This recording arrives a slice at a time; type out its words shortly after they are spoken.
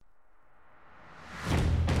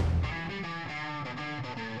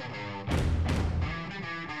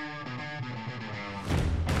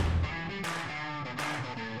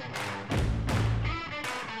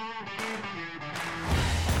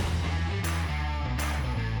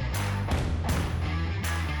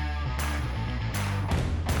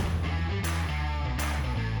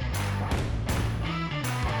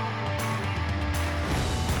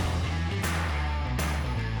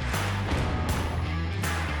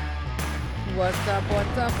What's up,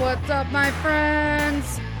 my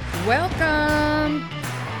friends? Welcome.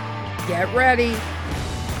 Get ready.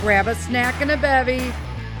 Grab a snack and a bevy.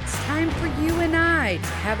 It's time for you and I to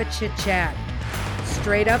have a chit chat.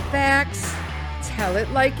 Straight up facts. Tell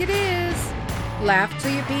it like it is. Laugh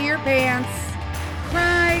till you pee your pants.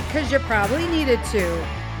 Cry because you probably needed to.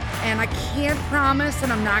 And I can't promise,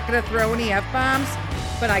 and I'm not going to throw any F-bombs,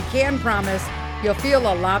 but I can promise you'll feel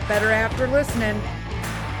a lot better after listening.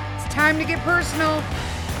 It's time to get personal,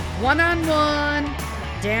 one-on-one,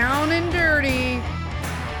 down and dirty,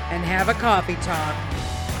 and have a coffee talk.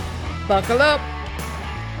 Buckle up.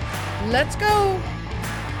 Let's go.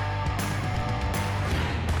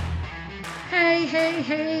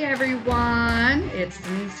 Hey, everyone. It's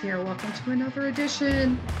Denise here. Welcome to another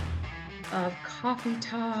edition of Coffee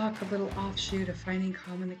Talk, a little offshoot of Finding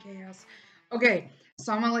Calm in the Chaos. Okay,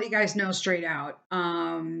 so I'm going to let you guys know straight out.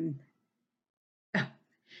 I'm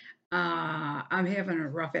having a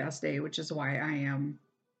rough ass day, which is why I am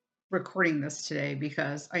recording this today,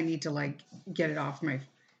 because I need to get it off my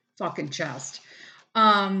fucking chest.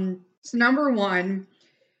 So number one,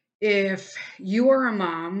 if you are a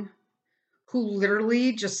mom who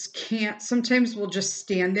literally just can't, sometimes will just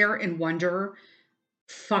stand there and wonder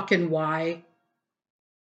fucking why,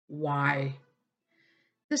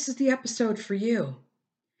 this is the episode for you.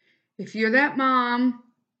 If you're that mom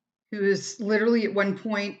who is literally at one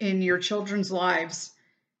point in your children's lives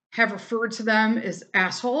have referred to them as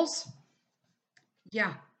assholes,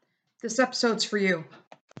 yeah, this episode's for you.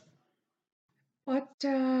 But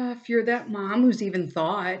if you're that mom who's even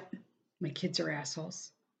thought, my kids are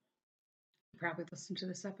assholes, you probably listen to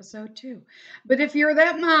this episode too. But if you're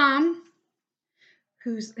that mom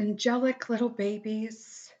whose angelic little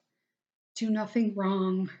babies do nothing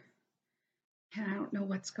wrong, and I don't know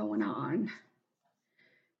what's going on,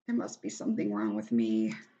 there must be something wrong with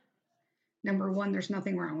me. Number one, there's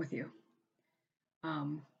nothing wrong with you.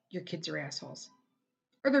 Your kids are assholes.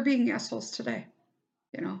 Or they're being assholes today.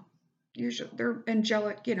 Usually they're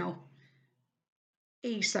angelic, 87%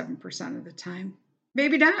 of the time.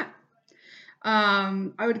 Maybe not. I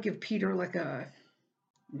would give Peter like a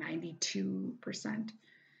 92%.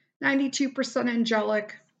 92%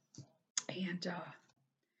 angelic and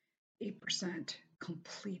 8%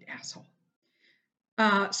 complete asshole.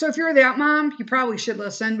 So if you're that mom, you probably should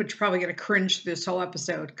listen, but you're probably going to cringe through this whole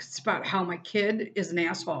episode because it's about how my kid is an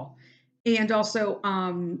asshole. And also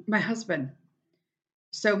my husband.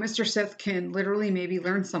 So Mr. Sith can literally maybe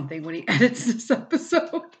learn something when he edits this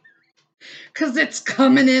episode because it's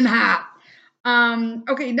coming in hot.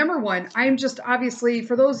 Okay, number one, I'm just obviously,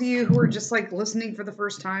 for those of you who are just like listening for the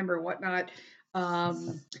first time or whatnot,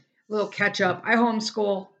 little catch up. I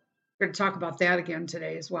homeschool. We're going to talk about that again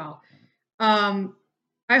today as well.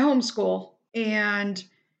 I homeschool, and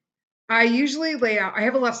I usually lay out, I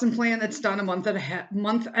have a lesson plan that's done a month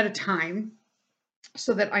at a time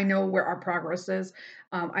so that I know where our progress is.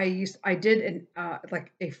 I did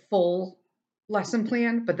a full lesson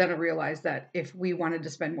plan, but then I realized that if we wanted to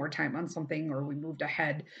spend more time on something or we moved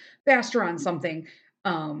ahead faster on something,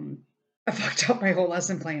 I fucked up my whole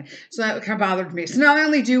lesson plan. So that kind of bothered me. So now I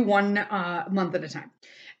only do one month at a time.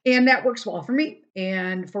 And that works well for me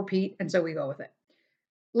and for Pete, and so we go with it.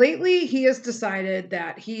 Lately, he has decided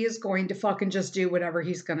that he is going to fucking just do whatever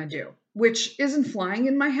he's going to do, which isn't flying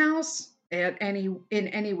in my house in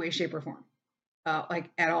any way, shape, or form,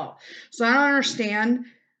 at all. So I don't understand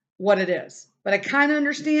what it is, but I kind of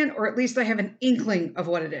understand, or at least I have an inkling of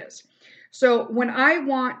what it is. So when I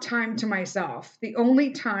want time to myself, the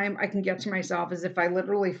only time I can get to myself is if I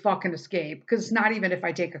literally fucking escape. Because it's not even if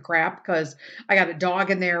I take a crap, because I got a dog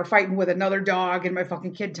in there fighting with another dog and my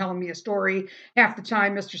fucking kid telling me a story. Half the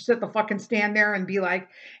time, Mr. Sith will fucking stand there and be like,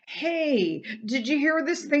 hey, did you hear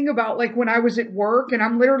this thing about like when I was at work? And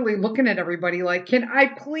I'm literally looking at everybody like, can I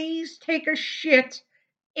please take a shit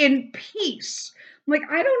in peace? I'm like,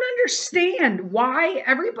 I don't understand why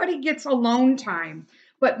everybody gets alone time,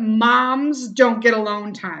 but moms don't get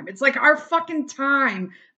alone time. It's like our fucking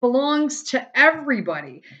time belongs to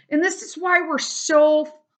everybody. And this is why we're so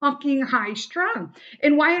fucking high strung.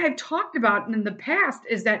 And why I've talked about it in the past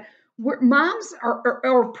is that moms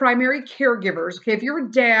are primary caregivers. Okay, if you're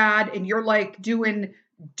a dad and you're like doing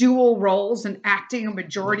dual roles and acting a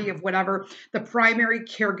majority of whatever, the primary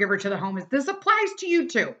caregiver to the home is, this applies to you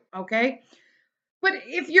too, okay? But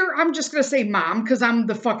if I'm just going to say mom, because I'm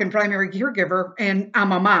the fucking primary caregiver and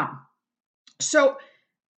I'm a mom. So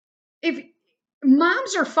if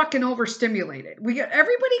moms are fucking overstimulated,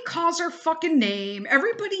 everybody calls our fucking name.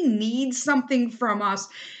 Everybody needs something from us.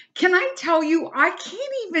 Can I tell you, I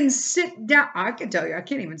can't even sit down. I can tell you, I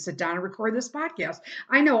can't even sit down and record this podcast.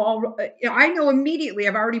 I know immediately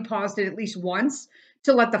I've already paused it at least once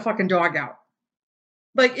to let the fucking dog out.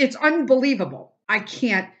 Like, it's unbelievable. I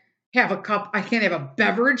can't I can't have a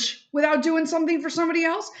beverage without doing something for somebody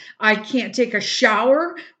else. I can't take a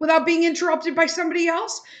shower without being interrupted by somebody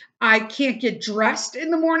else. I can't get dressed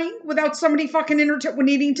in the morning without somebody fucking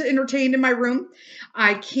needing to entertain in my room.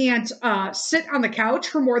 I can't sit on the couch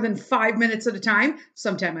for more than 5 minutes at a time.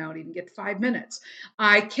 Sometimes I don't even get 5 minutes.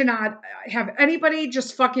 I cannot have anybody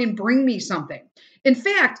just fucking bring me something. In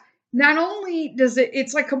fact, not only does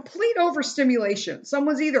it's like complete overstimulation.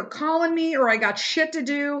 Someone's either calling me or I got shit to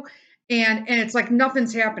do, and it's like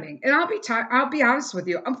nothing's happening. And I'll be honest with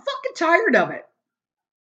you, I'm fucking tired of it.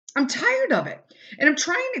 I'm tired of it. And I'm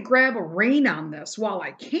trying to grab a rein on this while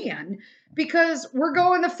I can, because we're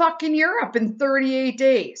going to fucking Europe in 38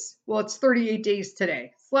 days. Well, it's 38 days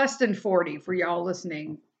today. It's less than 40 for y'all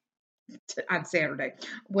listening on Saturday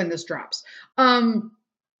when this drops.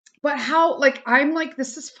 But I'm like,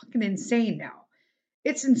 this is fucking insane now.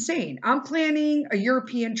 It's insane. I'm planning a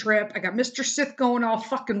European trip. I got Mr. Sith going all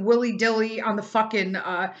fucking willy dilly on the fucking,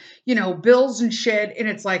 bills and shit. And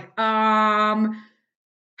it's like,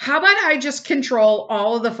 how about I just control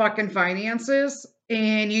all of the fucking finances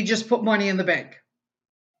and you just put money in the bank?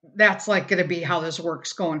 That's like going to be how this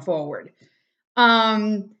works going forward.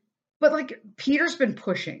 But like Peter's been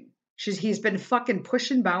pushing. He's been fucking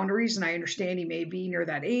pushing boundaries, and I understand he may be near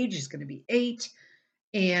that age. He's going to be 8,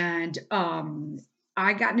 and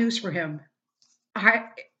I got news for him.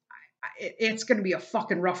 It's going to be a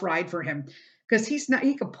fucking rough ride for him, because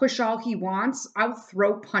he can push all he wants. I'll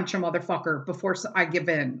throat punch a motherfucker before I give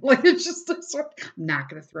in. Like, it's just, I'm not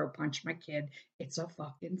going to throat punch my kid. It's a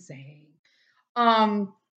fucking saying.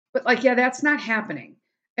 But like, yeah, that's not happening.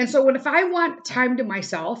 And so if I want time to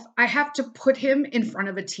myself, I have to put him in front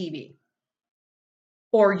of a TV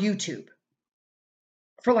or YouTube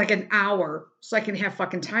for like an hour so I can have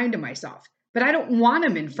fucking time to myself. But I don't want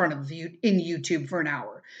him in front of YouTube for an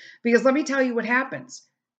hour, because let me tell you what happens.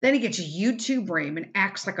 Then he gets YouTube brain and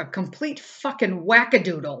acts like a complete fucking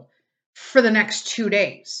wackadoodle for the next 2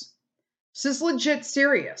 days. This is legit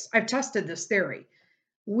serious. I've tested this theory.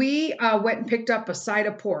 We went and picked up a side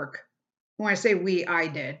of pork. When I say we, I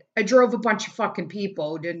did. I drove a bunch of fucking people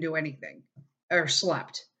who didn't do anything or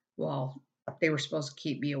slept. Well, they were supposed to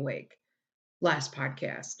keep me awake. Last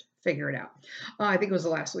podcast. Figure it out. I think it was the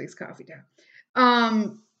last week's coffee time.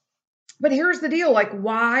 But here's the deal. Like,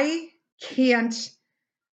 why can't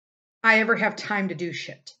I ever have time to do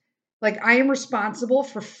shit? Like, I am responsible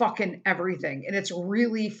for fucking everything, and it's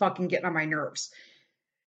really fucking getting on my nerves.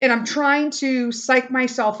 And I'm trying to psych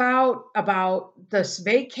myself out about this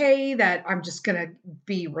vacay, that I'm just going to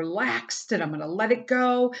be relaxed and I'm going to let it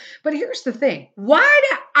go. But here's the thing. Why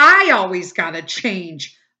do I always got to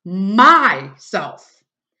change myself?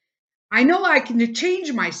 I know I can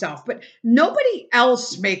change myself, but nobody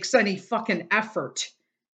else makes any fucking effort.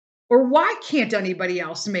 Or why can't anybody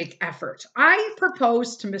else make effort? I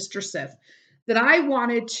proposed to Mr. Sith that I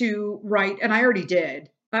wanted to write, and I already did.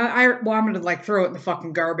 I'm going to like throw it in the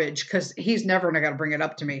fucking garbage, because he's never going to bring it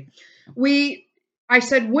up to me. I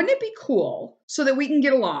said, wouldn't it be cool so that we can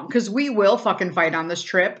get along? Because we will fucking fight on this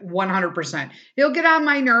trip, 100%. He'll get on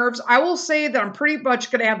my nerves. I will say that I'm pretty much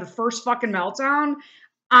going to have the first fucking meltdown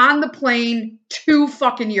on the plane to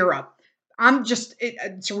fucking Europe.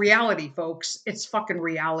 It's reality, folks. It's fucking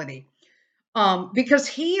reality. Because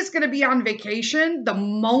he's going to be on vacation the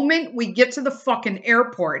moment we get to the fucking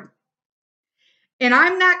airport. And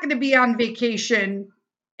I'm not going to be on vacation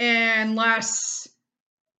unless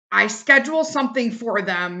I schedule something for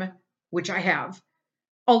them, which I have,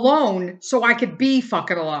 alone, so I could be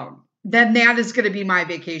fucking alone. Then that is going to be my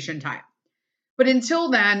vacation time. But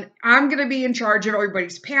until then, I'm going to be in charge of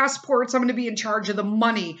everybody's passports. I'm going to be in charge of the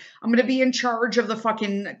money. I'm going to be in charge of the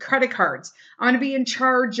fucking credit cards. I'm going to be in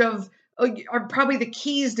charge of probably the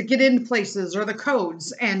keys to get in places, or the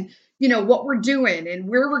codes, and what we're doing and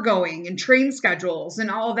where we're going, and train schedules and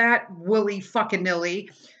all that willy fucking nilly.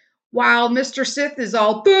 While Mr. Sith is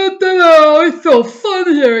all, it's so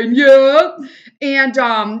fun here, yeah.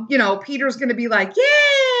 And, Peter's going to be like,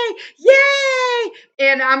 yay, yay.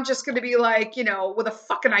 And I'm just going to be like, with a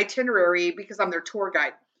fucking itinerary, because I'm their tour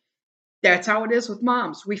guide. That's how it is with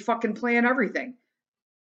moms. We fucking plan everything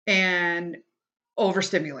and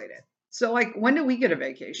overstimulate it. So, like, when do we get a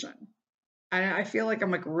vacation? I feel like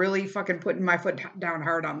I'm like really fucking putting my foot down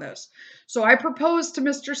hard on this. So I proposed to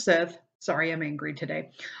Mr. Sith. Sorry, I'm angry today.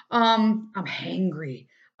 I'm hangry.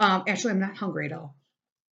 Actually, I'm not hungry at all.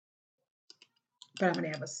 But I'm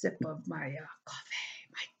going to have a sip of my coffee,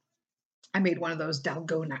 I made one of those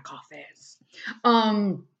Dalgona coffees.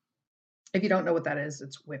 Um, if you don't know what that is,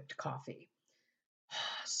 it's whipped coffee.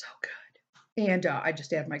 So good. And I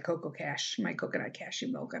just add my my coconut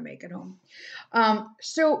cashew milk I make at home.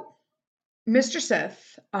 So Mr.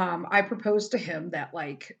 Seth, I proposed to him that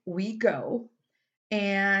like we go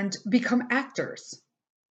and become actors.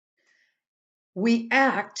 We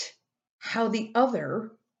act how the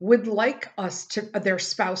other would like us to their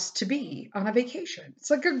spouse to be on a vacation. It's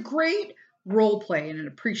like a great role play and an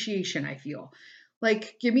appreciation, I feel.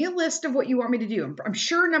 Like, give me a list of what you want me to do. I'm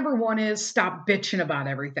sure number one is stop bitching about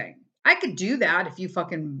everything. I could do that if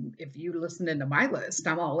you listen into my list,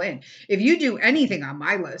 I'm all in. If you do anything on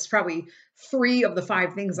my list, probably 3 of the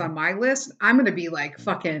 5 things on my list, I'm gonna be like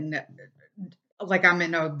fucking like I'm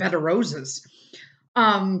in a bed of roses.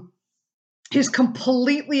 Um, he's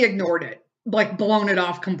completely ignored it, like blown it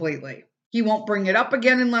off completely. He won't bring it up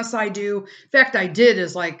again unless I do. In fact, I did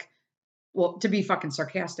is like, well, to be fucking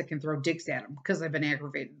sarcastic and throw digs at him because I've been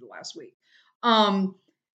aggravated the last week. Um,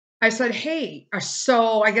 I said, hey,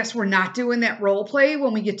 so I guess we're not doing that role play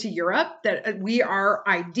when we get to Europe, that we are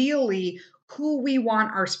ideally who we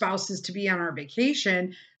want our spouses to be on our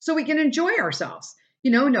vacation so we can enjoy ourselves.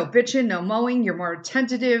 You know, no bitching, no mowing. You're more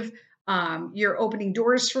attentive. You're opening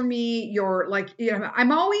doors for me. You're like, you know,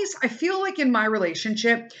 I feel like in my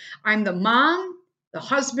relationship, I'm the mom, the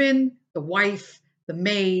husband, the wife, the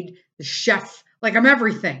maid, the chef. Like I'm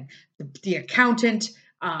everything, the accountant.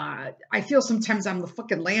 I feel sometimes I'm the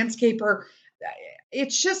fucking landscaper.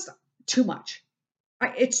 It's just too much.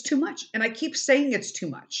 It's too much. And I keep saying it's too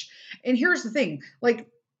much. And here's the thing like,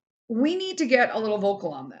 we need to get a little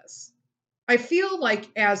vocal on this. I feel like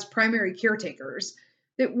as primary caretakers,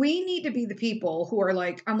 that we need to be the people who are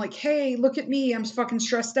like, I'm like, hey, look at me. I'm fucking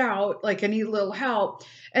stressed out. Like, I need a little help.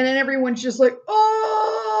 And then everyone's just like,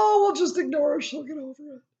 oh, we'll just ignore her. She'll get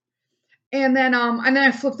over it. And then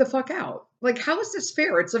I flip the fuck out. Like, how is this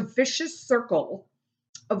fair? It's a vicious circle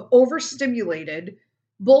of overstimulated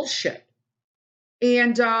bullshit.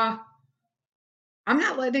 And I'm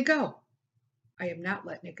not letting it go. I am not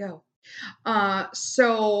letting it go.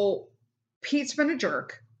 So Pete's been a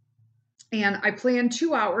jerk, and I plan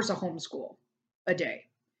 2 hours of homeschool a day.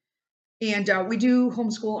 And we do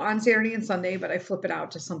homeschool on Saturday and Sunday, but I flip it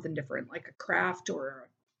out to something different, like a craft or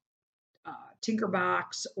a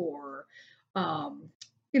Tinkerbox or um,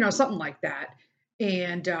 something like that.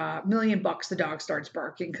 And $1,000,000, the dog starts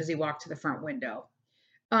barking because he walked to the front window.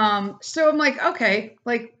 So I'm like, okay,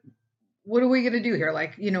 like, what are we gonna do here?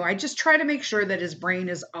 Like, I just try to make sure that his brain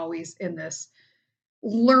is always in this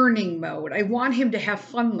learning mode. I want him to have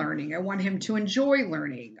fun learning. I want him to enjoy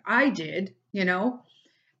learning. I did.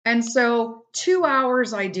 And so 2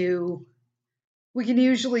 hours I do. We can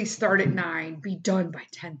usually start at 9, be done by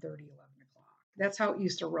 10:30, 11 o'clock. That's how it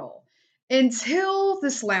used to roll until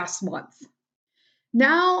this last month.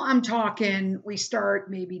 Now I'm talking, we start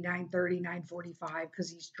maybe 9:30, 9:45 because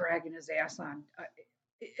he's dragging his ass on.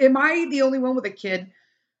 Am I the only one with a kid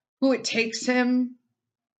who it takes him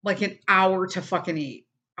like an hour to fucking eat?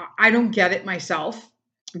 I don't get it myself.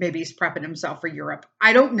 Maybe he's prepping himself for Europe.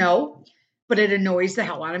 I don't know, but it annoys the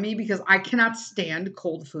hell out of me because I cannot stand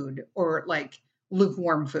cold food or like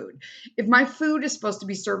lukewarm food. If my food is supposed to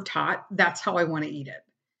be served hot, that's how I want to eat it.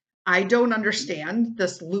 I don't understand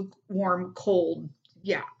this lukewarm, cold.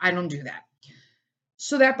 Yeah, I don't do that.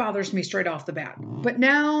 So that bothers me straight off the bat. But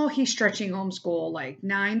now he's stretching homeschool like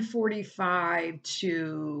 9:45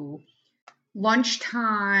 to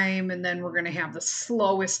lunchtime, and then we're going to have the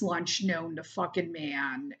slowest lunch known to fucking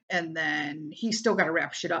man, and then he's still got to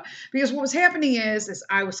wrap shit up because what was happening is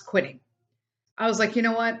I was quitting. I was like, you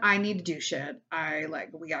know what? I need to do shit.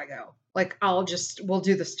 We gotta go. Like, we'll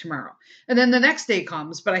do this tomorrow. And then the next day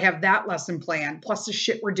comes, but I have that lesson plan plus the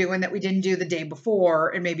shit we're doing that we didn't do the day before,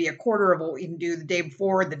 and maybe a quarter of what we can do the day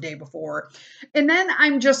before, the day before. And then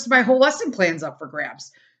my whole lesson plan's up for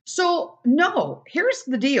grabs. So, no, here's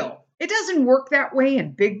the deal. It doesn't work that way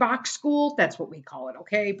in big box school. That's what we call it,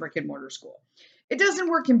 okay? Brick and mortar school. It doesn't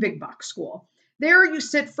work in big box school. There you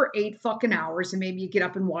sit for 8 fucking hours and maybe you get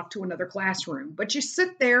up and walk to another classroom. But you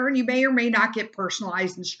sit there and you may or may not get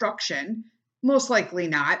personalized instruction. Most likely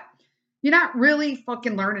not. You're not really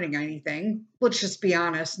fucking learning anything. Let's just be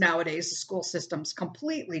honest. Nowadays, the school system's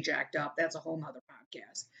completely jacked up. That's a whole nother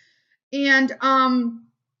podcast. And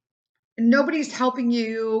nobody's helping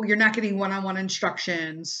you. You're not getting one-on-one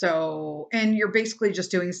instruction. And you're basically just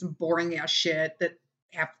doing some boring ass shit that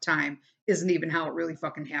half the time isn't even how it really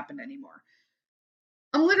fucking happened anymore.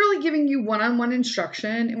 I'm literally giving you one-on-one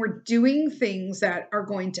instruction, and we're doing things that are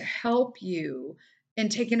going to help you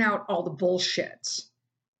and taking out all the bullshit.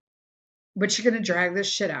 But you're gonna drag this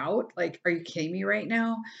shit out? Like, are you kidding me right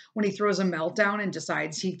now? When he throws a meltdown and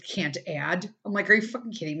decides he can't add, I'm like, are you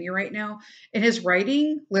fucking kidding me right now? And his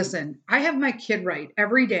writing, listen, I have my kid write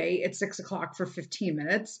every day at 6 o'clock for 15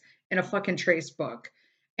 minutes in a fucking trace book.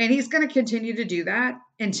 And he's gonna continue to do that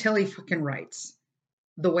until he fucking writes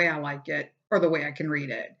the way I like it or the way I can read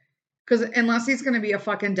it. Because unless he's going to be a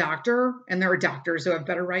fucking doctor, and there are doctors who have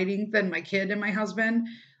better writing than my kid and my husband,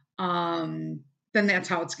 um, then that's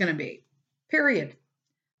how it's going to be. Period.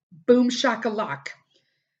 Boom shakalak.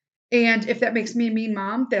 And if that makes me a mean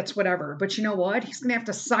mom, that's whatever. But you know what? He's going to have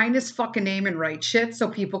to sign his fucking name and write shit so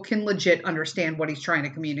people can legit understand what he's trying to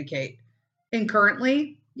communicate. And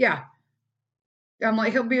currently, yeah, I'm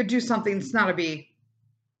like, he'll do something that's not a B.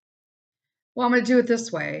 Well, I'm going to do it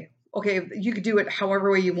this way. Okay, you could do it however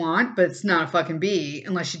way you want, but it's not a fucking B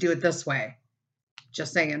unless you do it this way.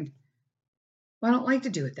 Just saying. Well, I don't like to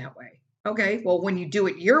do it that way. Okay, well, when you do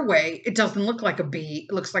it your way, it doesn't look like a B.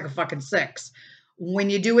 It looks like a fucking 6. When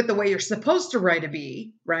you do it the way you're supposed to write a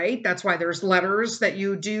B, right? That's why there's letters that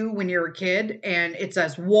you do when you're a kid, and it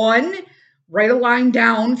says 1, write a line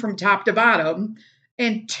down from top to bottom,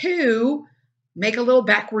 and 2, make a little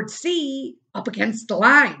backward C up against the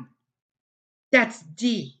line. That's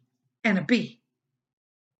D and a B.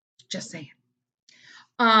 Just saying.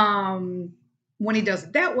 When he does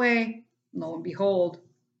it that way, lo and behold,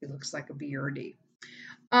 it looks like a B or a D.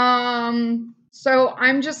 So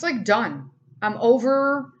I'm just like done. I'm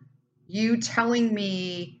over you telling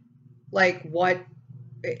me like what.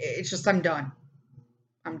 It's just I'm done.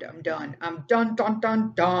 I'm done. I'm done.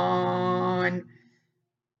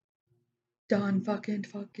 Done.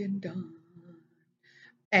 Fucking done.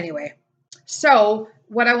 Anyway, so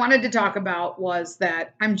what I wanted to talk about was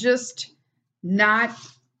that I'm just not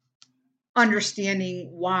understanding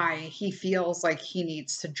why he feels like he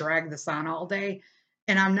needs to drag this on all day.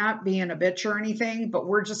 And I'm not being a bitch or anything, but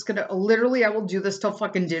we're just gonna literally, I will do this till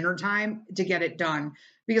fucking dinner time to get it done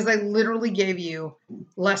because I literally gave you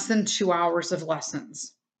less than 2 hours of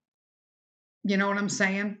lessons. You know what I'm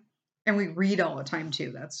saying? And we read all the time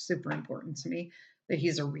too. That's super important to me that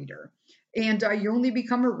he's a reader. And you only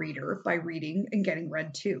become a reader by reading and getting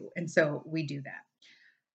read too. And so we do that.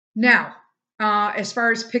 Now, as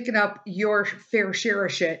far as picking up your fair share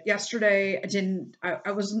of shit, yesterday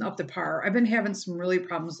I wasn't up to par. I've been having some really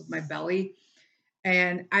problems with my belly.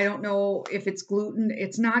 And I don't know if it's gluten.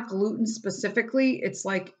 It's not gluten specifically. It's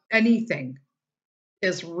like anything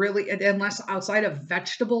is really, unless outside of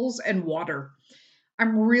vegetables and water.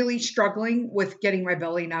 I'm really struggling with getting my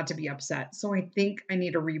belly not to be upset. So I think I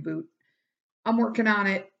need a reboot. I'm working on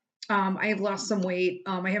it. I have lost some weight.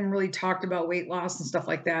 I haven't really talked about weight loss and stuff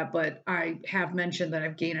like that, but I have mentioned that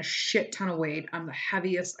I've gained a shit ton of weight. I'm the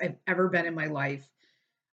heaviest I've ever been in my life.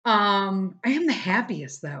 I am the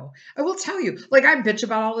happiest though. I will tell you, like I bitch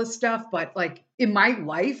about all this stuff, but like in my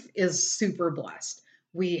life is super blessed.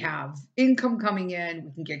 We have income coming in,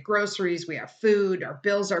 we can get groceries, we have food, our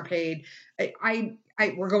bills are paid.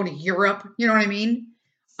 We're going to Europe, you know what I mean?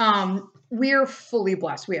 We're fully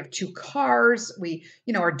blessed. We have 2 cars.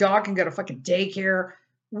 Our dog can go to fucking daycare.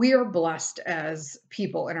 We are blessed as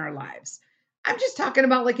people in our lives. I'm just talking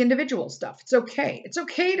about like individual stuff. It's okay. It's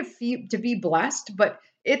okay to be blessed, but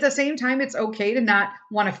at the same time, it's okay to not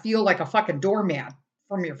want to feel like a fucking doormat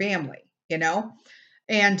from your family, you know?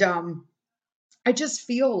 And I just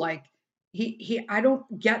feel like I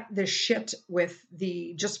don't get this shit with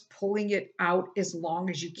the just pulling it out as long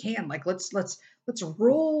as you can. Like let's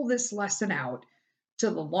roll this lesson out to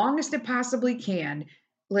the longest it possibly can.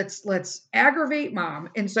 Let's aggravate mom.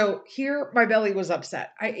 And so here my belly was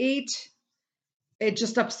upset. I ate, it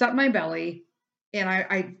just upset my belly. And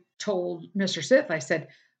I told Mr. Sith, I said,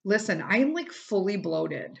 listen, I'm like fully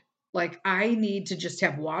bloated. Like I need to just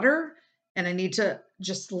have water and I need to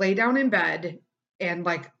just lay down in bed and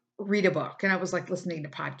like read a book. And I was like listening to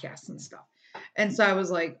podcasts and stuff. And so I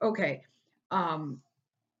was like, okay,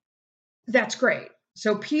 that's great.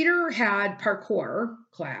 So Peter had parkour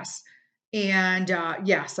class. And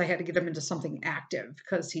yes, I had to get him into something active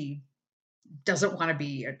because he doesn't want to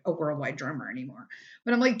be a worldwide drummer anymore.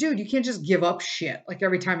 But I'm like, dude, you can't just give up shit. Like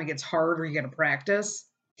every time it gets hard or you got to practice.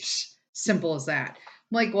 Simple as that.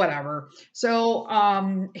 I'm like, whatever.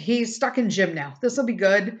 So he's stuck in gym now. This will be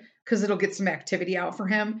good because it'll get some activity out for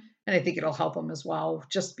him. And I think it'll help him as well.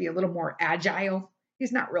 Just be a little more agile.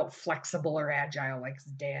 He's not real flexible or agile like his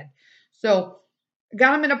dad. So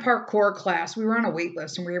got him in a parkour class. We were on a wait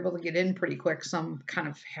list and we were able to get in pretty quick. So I'm kind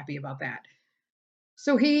of happy about that.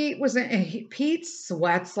 So Pete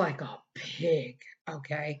sweats like a pig.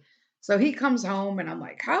 Okay. So he comes home and I'm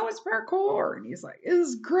like, how is parkour? And he's like,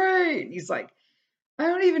 it's great. And he's like, I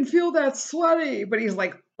don't even feel that sweaty. But he's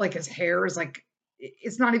like his hair is like,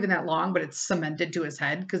 it's not even that long, but it's cemented to his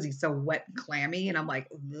head because he's so wet and clammy. And I'm like,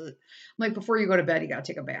 ugh. I'm like, before you go to bed, you got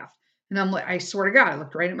to take a bath. And I'm like, I swear to God, I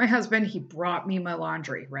looked right at my husband. He brought me my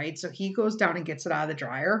laundry, right? So he goes down and gets it out of the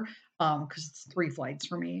dryer because it's 3 flights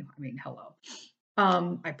for me. I mean, hello.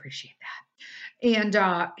 I appreciate that.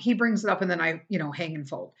 And he brings it up and then I, hang and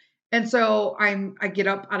fold. And so I get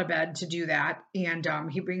up out of bed to do that. And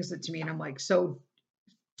he brings it to me and I'm like, so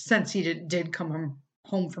since he did come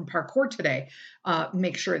home from parkour today,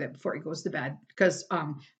 make sure that before he goes to bed, because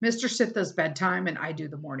Mr. Sith does bedtime and I do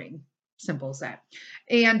the morning. Simple as that.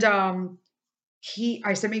 And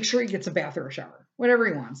I said, make sure he gets a bath or a shower, whatever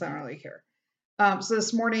he wants. I don't really care. So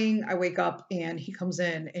this morning I wake up and he comes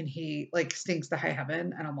in and he like stinks to high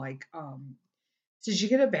heaven. And I'm like, did you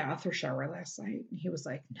get a bath or shower last night? And he was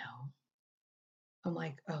like, no. I'm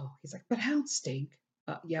like, oh, he's like, but I don't stink.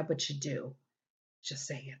 Yeah, but you do. Just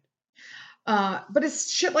saying. But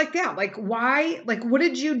it's shit like that. Like, why? Like, what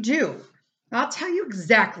did you do? I'll tell you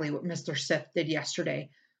exactly what Mr. Sith did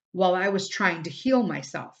yesterday while I was trying to heal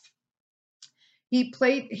myself. He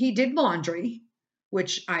did laundry,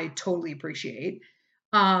 which I totally appreciate.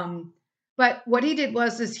 But what he did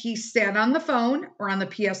is he sat on the phone or on the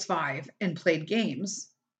PS5 and played games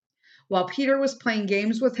while Peter was playing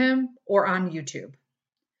games with him or on YouTube.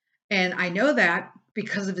 And I know that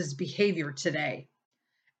because of his behavior today.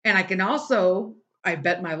 And I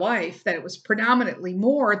bet my life that it was predominantly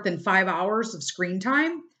more than 5 hours of screen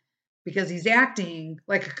time because he's acting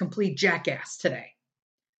like a complete jackass today.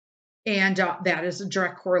 And that is a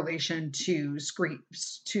direct correlation to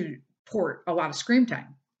port a lot of screen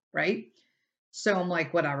time, right? So I'm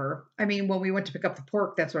like, whatever. I mean, when we went to pick up the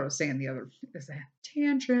pork, that's what I was saying the other is a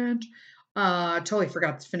tangent. Totally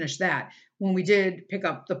forgot to finish that. When we did pick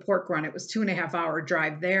up the pork run, it was 2.5 hour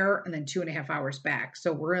drive there and then 2.5 hours back.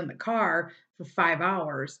 So we're in the car for 5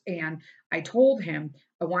 hours. And I told him,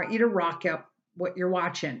 I want you to rock up what you're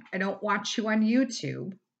watching. I don't watch you on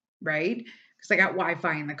YouTube, right? Because I got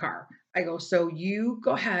Wi-Fi in the car. I go, so you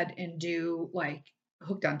go ahead and do like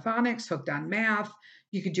hooked on phonics, hooked on math.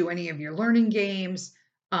 You could do any of your learning games,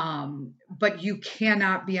 but you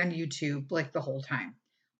cannot be on YouTube like the whole time.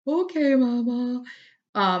 Okay, mama.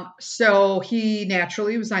 So he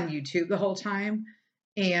naturally was on YouTube the whole time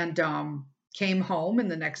and came home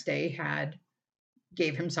and the next day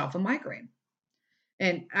gave himself a migraine.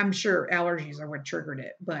 And I'm sure allergies are what triggered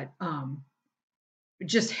it, but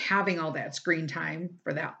just having all that screen time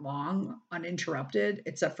for that long uninterrupted,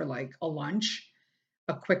 except for like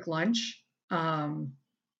a quick lunch,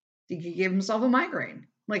 he gave himself a migraine.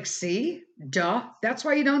 Like, see, duh. That's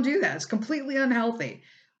why you don't do that. It's completely unhealthy.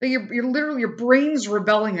 Like you're literally your brain's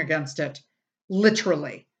rebelling against it,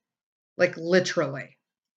 literally, like literally.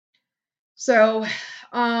 So,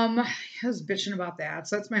 I was bitching about that.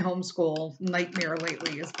 So that's my homeschool nightmare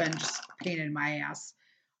lately. Has been just a pain in my ass.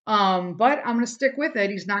 But I'm gonna stick with it.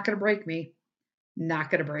 He's not gonna break me. Not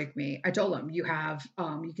gonna break me. I told him you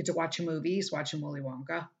get to watch movies, watching Willy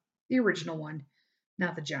Wonka, the original one,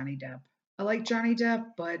 not the Johnny Depp. I like Johnny Depp,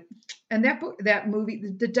 but and that movie,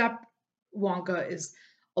 the Depp Wonka is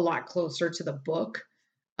a lot closer to the book.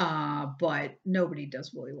 But nobody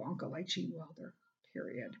does Willy Wonka like Gene Wilder.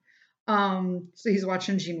 Period. So he's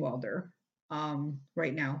watching Gene Wilder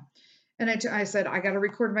right now. And I said, I got to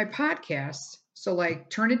record my podcast. So, like,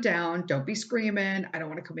 turn it down. Don't be screaming. I don't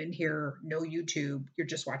want to come in here. No YouTube. You're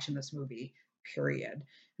just watching this movie, period.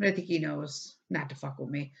 And I think he knows not to fuck with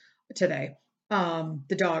me today.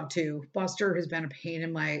 The dog, too. Buster has been a pain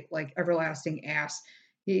in my, like, everlasting ass.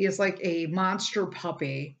 He is like a monster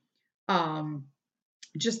puppy. Um,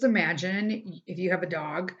 just imagine if you have a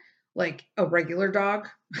dog, like a regular dog.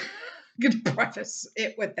 I'm gonna preface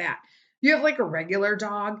it with that. You have like a regular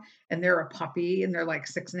dog and they're a puppy and they're like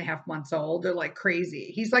 6.5 months old. They're like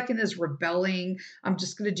crazy. He's like in his rebelling. I'm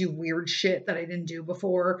just gonna do weird shit that I didn't do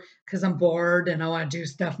before because I'm bored and I want to do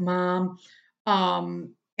stuff, mom.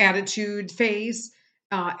 Attitude phase.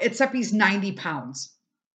 Except he's 90 pounds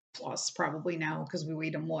plus probably now because we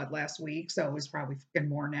weighed him last week, so he's probably fucking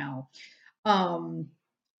more now. Um,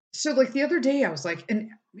 so like the other day I was like, and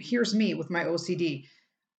here's me with my OCD.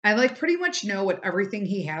 I like pretty much know what everything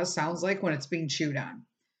he has sounds like when it's being chewed on.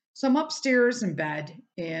 So I'm upstairs in bed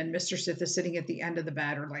and Mr. Sith is sitting at the end of the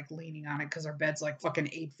bed or like leaning on it because our bed's like fucking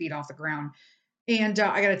 8 feet off the ground. And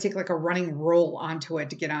I got to take like a running roll onto it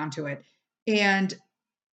to get onto it. And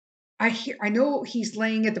I know he's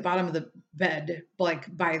laying at the bottom of the bed,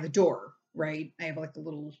 like by the door, right? I have like a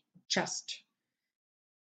little chest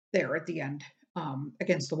there at the end,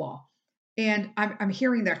 against the wall. And I'm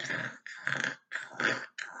hearing that,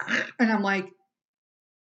 and I'm like,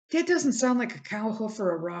 That doesn't sound like a cow hoof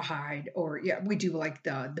or a rawhide. Or yeah, we do like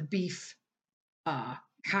the beef uh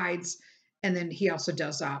hides, and then he also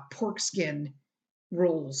does pork skin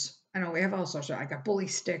rolls. I know we have all sorts of. I got bully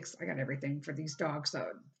sticks. I got everything for these dogs.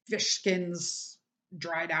 Fish skins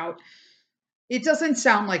dried out. It doesn't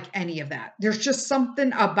sound like any of that. There's just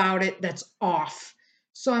something about it that's off.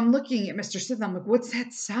 So I'm looking at Mr. Sith. I'm like, what's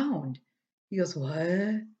that sound? He goes,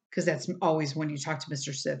 what? Because that's always when you talk to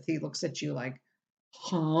Mr. Sith, he looks at you like,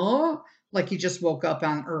 huh? Like he just woke up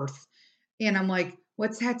on Earth. And I'm like,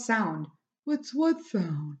 what's that sound? What's what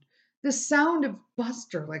sound? The sound of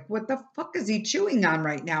Buster. Like, what the fuck is he chewing on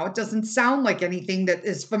right now? It doesn't sound like anything that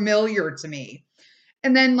is familiar to me.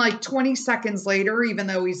 And then, like 20 seconds later, even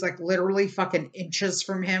though he's like literally fucking inches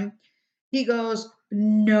from him, he goes,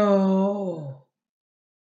 no.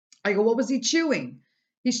 I go, what was he chewing?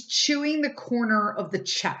 He's chewing the corner of the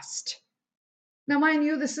chest. Now, mind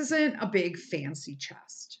you, this isn't a big fancy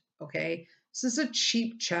chest, okay? This is a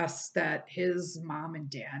cheap chest that his mom and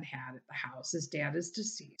dad had at the house. His dad is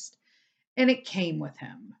deceased, and it came with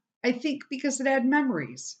him. I think because it had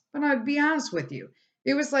memories. But I'd be honest with you,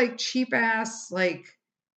 it was like cheap ass, like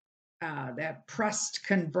that pressed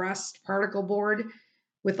breast particle board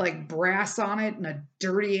with like brass on it and a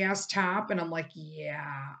dirty ass top. And I'm like,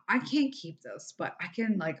 yeah, I can't keep this, but I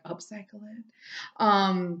can like upcycle it.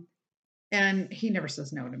 Um, and he never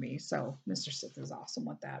says no to me. So Mr. Sith is awesome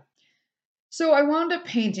with that. So I wound up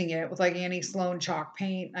painting it with like Annie Sloan chalk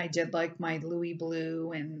paint. I did like my Louis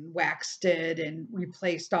blue and waxed it and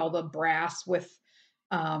replaced all the brass with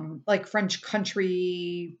like French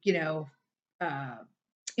country, uh,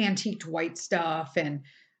 antiqued white stuff. And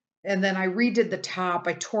then I redid the top.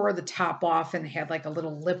 I tore the top off and had like a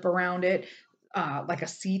little lip around it, like a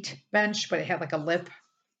seat bench, but it had like a lip.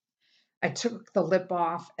 I took the lip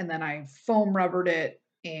off and then I foam rubbered it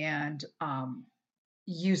and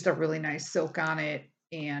used a really nice silk on it.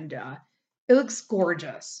 And it looks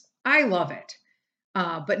gorgeous. I love it.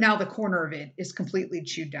 But now the corner of it is completely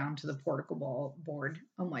chewed down to the portable board.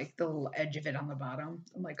 I'm like the little edge of it on the bottom.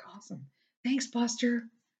 I'm like, awesome. Thanks, Buster.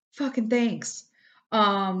 Fucking thanks.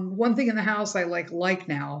 One thing in the house I like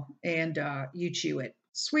now, and you chew it.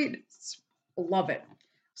 Sweet. Love it.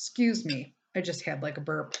 Excuse me. I just had like a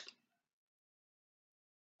burp.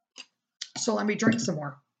 So let me drink some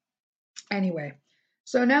more. Anyway,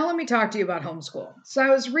 so now let me talk to you about homeschool. So I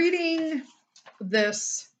was reading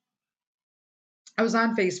this, I was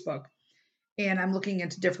on Facebook and I'm looking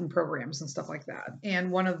into different programs and stuff like that.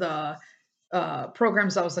 And one of the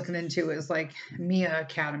programs I was looking into is like Mia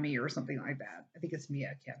Academy or something like that. I think it's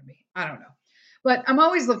Mia Academy. I don't know. But I'm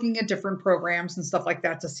always looking at different programs and stuff like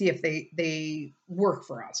that to see if they work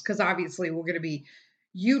for us. Because obviously we're going to be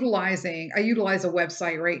I utilize a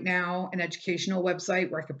website right now, an educational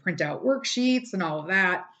website where I could print out worksheets and all of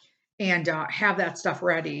that and have that stuff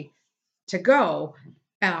ready to go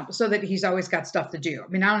so that he's always got stuff to do. I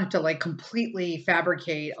mean, I don't have to like completely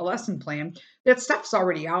fabricate a lesson plan. That stuff's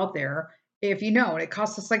already out there. If you know, it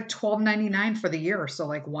costs us like $12.99 for the year. So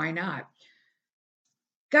like, why not?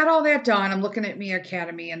 Got all that done. I'm looking at Mia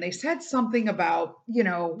Academy and they said something about,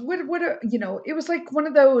 it was like one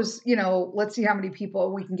of those, let's see how many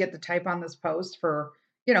people we can get to type on this post for,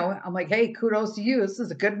 I'm like, hey, kudos to you. This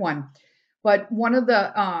is a good one. But one of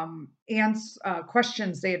the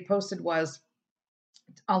questions they had posted was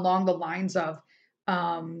along the lines of,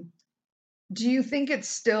 um, do you think it's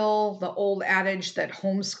still the old adage that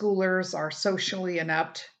homeschoolers are socially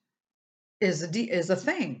inept is a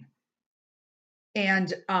thing?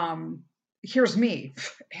 And here's me.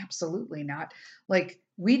 Absolutely not. Like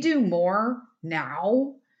we do more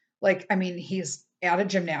now. Like, I mean, he's at a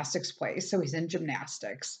gymnastics place, so he's in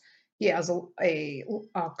gymnastics. He has a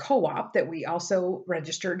co-op that we also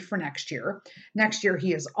registered for next year. Next year,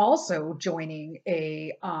 he is also joining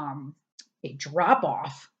a drop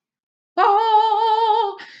off.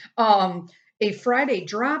 Ah! A Friday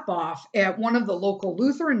drop off at one of the local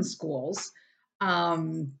Lutheran schools.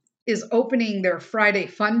 Is opening their Friday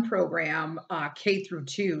Fun program, K through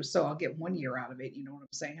 2. So I'll get 1 year out of it. You know what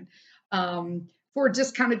I'm saying? For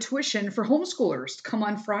discounted tuition for homeschoolers to come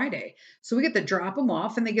on Friday. So we get to drop them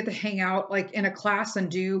off and they get to hang out like in a class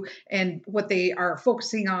and what they are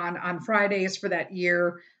focusing on Fridays for that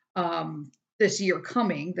year, this year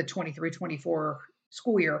coming, the 23-24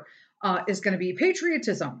 school year, is going to be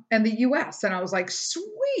patriotism and the US. And I was like,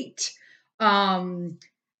 sweet.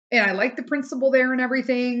 And I like the principal there and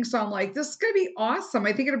everything. So I'm like, this is going to be awesome.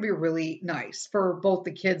 I think it'll be really nice for both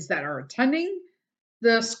the kids that are attending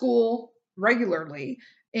the school regularly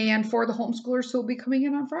and for the homeschoolers who will be coming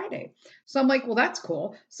in on Friday. So I'm like, well, that's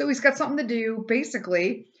cool. So he's got something to do.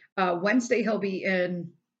 Basically, Wednesday he'll be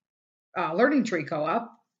in Learning Tree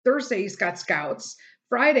Co-op. Thursday he's got Scouts.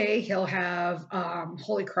 Friday he'll have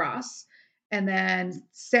Holy Cross, and then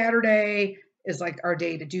Saturday is like our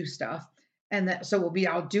day to do stuff, and then so we'll be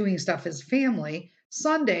out doing stuff as family.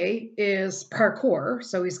 Sunday is parkour,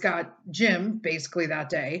 so he's got gym basically that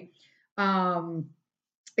day,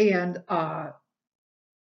 and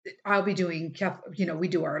I'll be doing, we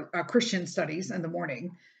do our Christian studies in the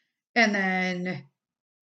morning, and then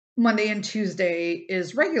Monday and Tuesday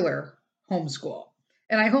is regular homeschool.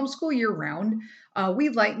 And I homeschool year round. We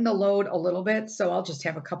lighten the load a little bit, so I'll just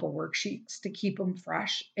have a couple worksheets to keep them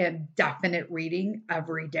fresh and definite reading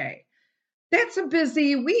every day. That's a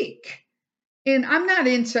busy week. And I'm not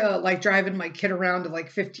into like driving my kid around to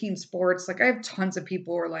like 15 sports. Like I have tons of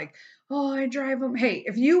people who are like, oh, I drive them. Hey,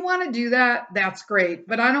 if you want to do that, that's great.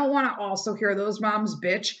 But I don't want to also hear those moms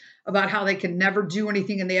bitch about how they can never do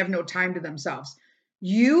anything and they have no time to themselves.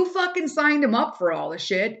 You fucking signed them up for all the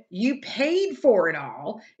shit. You paid for it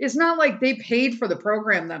all. It's not like they paid for the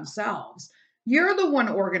program themselves. You're the one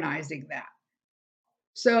organizing that.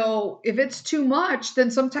 So if it's too much,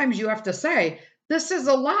 then sometimes you have to say, this is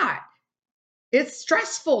a lot. It's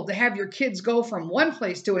stressful to have your kids go from one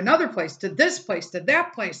place to another place, to this place, to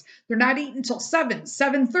that place. They're not eating till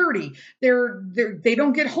 7:30. They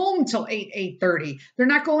don't get home till 8:30. They're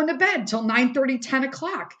not going to bed till 9:30, 10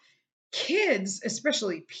 o'clock. Kids,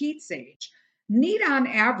 especially Pete's age, need on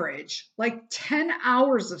average like 10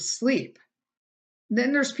 hours of sleep.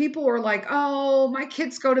 Then there's people who are like, oh, my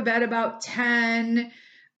kids go to bed about 10.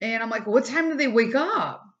 And I'm like, what time do they wake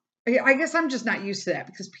up? I guess I'm just not used to that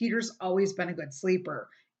because Peter's always been a good sleeper,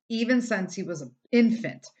 even since he was an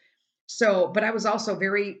infant. So, but I was also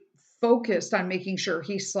very focused on making sure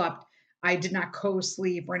he slept. I did not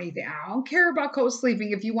co-sleep or anything. I don't care about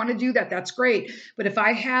co-sleeping. If you want to do that, that's great. But if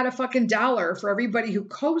I had a fucking dollar for everybody who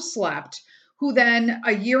co-slept, who then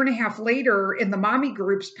a year and a half later in the mommy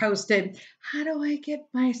groups posted, how do I get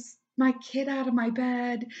my kid out of my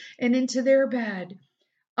bed and into their bed?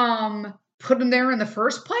 Put them there in the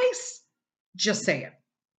first place? Just saying.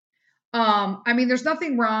 I mean, there's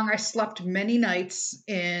nothing wrong. I slept many nights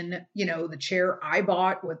in, the chair I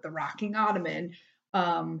bought with the rocking ottoman,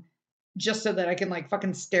 just so that I can like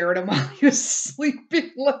fucking stare at him while he was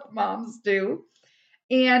sleeping like moms do,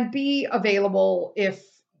 and be available if,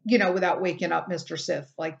 without waking up Mr.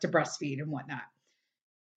 Sith, like to breastfeed and whatnot.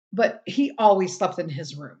 But he always slept in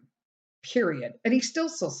his room, period. And he still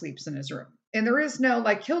sleeps in his room. And there is no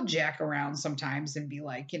like, he'll jack around sometimes and be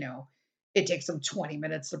like, it takes him 20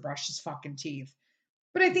 minutes to brush his fucking teeth.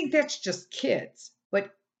 But I think that's just kids.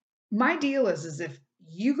 But my deal is if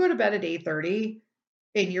you go to bed at 8:30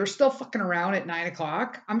 and you're still fucking around at 9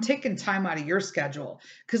 o'clock, I'm taking time out of your schedule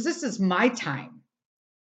because this is my time.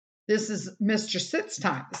 This is Mr. Sit's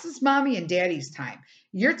time. This is mommy and daddy's time.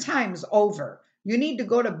 Your time's over. You need to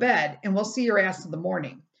go to bed and we'll see your ass in the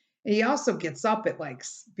morning. And he also gets up at like,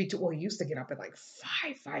 he used to get up at like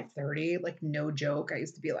 5:30, like no joke. I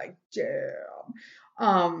used to be like,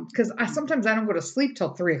 damn. Because sometimes I don't go to sleep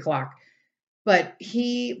till 3 o'clock. But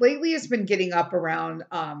he lately has been getting up around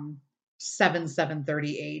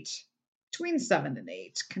 7:38, between 7 and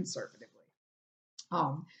 8 conservatively.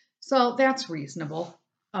 So that's reasonable.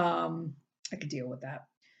 I could deal with that.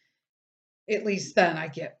 At least then I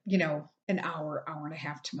get, an hour and a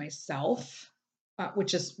half to myself,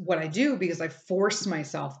 which is what I do because I force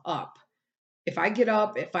myself up. If I get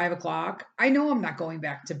up at 5 o'clock, I know I'm not going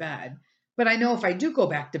back to bed. But I know if I do go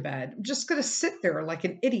back to bed, I'm just going to sit there like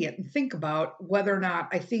an idiot and think about whether or not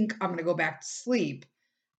I think I'm going to go back to sleep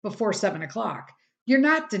before 7 o'clock. You're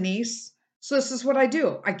not, Denise. So this is what I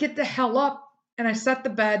do. I get the hell up and I set the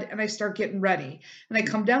bed and I start getting ready. And I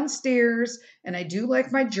come downstairs and I do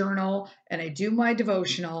like my journal and I do my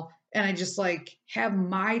devotional and I just like have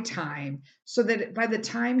my time so that by the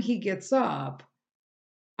time he gets up,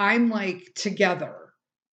 I'm like together.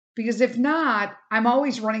 Because if not, I'm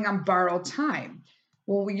always running on borrowed time.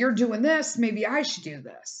 Well, you're doing this, maybe I should do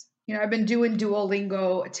this. I've been doing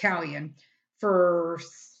Duolingo Italian for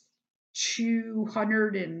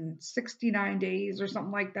 269 days or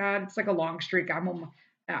something like that. It's like a long streak.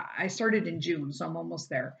 I started in June, so I'm almost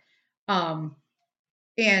there.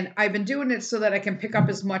 And I've been doing it so that I can pick up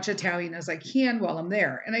as much Italian as I can while I'm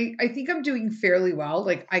there. And I think I'm doing fairly well.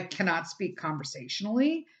 Like I cannot speak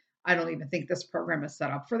conversationally. I don't even think this program is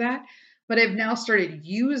set up for that. But I've now started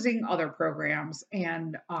using other programs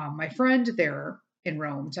and my friend there in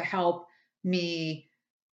Rome to help me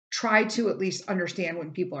try to at least understand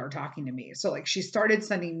when people are talking to me. So like she started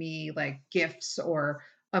sending me like gifts or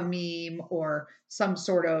a meme or some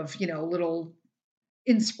sort of, little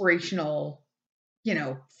inspirational,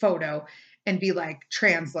 photo and be like,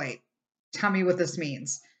 translate. Tell me what this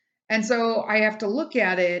means. And so I have to look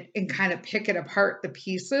at it and kind of pick it apart, the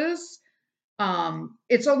pieces.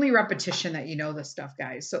 It's only repetition that you know this stuff,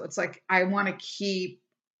 guys. So it's like I want to keep,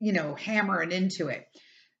 hammering into it.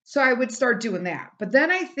 So I would start doing that. But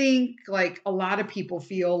then I think like a lot of people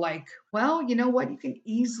feel like, well, you know what? You can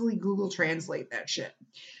easily Google Translate that shit.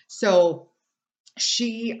 So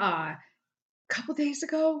she a couple days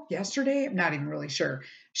ago, yesterday, I'm not even really sure.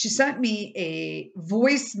 She sent me a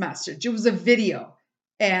voice message. It was a video.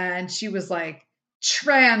 And she was like,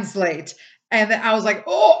 translate. And then I was like,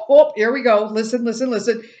 oh, here we go. Listen, listen,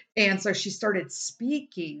 listen. And so she started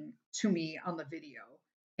speaking to me on the video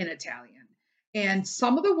in Italian. And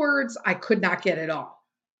some of the words I could not get at all.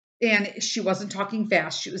 And she wasn't talking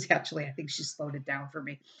fast. She was actually, I think she slowed it down for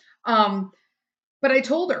me. Um, but I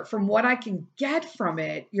told her from what I can get from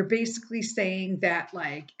it, you're basically saying that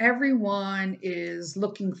like everyone is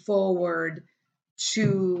looking forward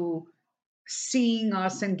to seeing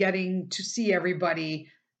us and getting to see everybody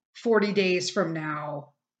 40 days from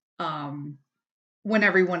now, um, when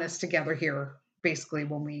everyone is together here, basically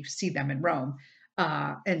when we see them in Rome,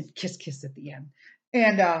 and kiss, kiss at the end.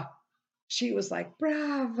 And she was like,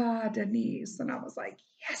 Brava, Denise. And I was like,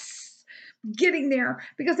 yes, getting there,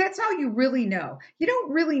 because that's how you really know. You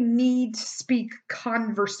don't really need to speak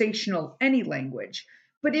conversational any language,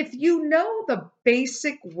 but if you know the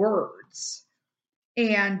basic words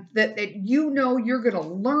and that you're going to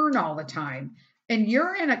learn all the time, and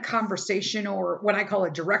you're in a conversation, or what I call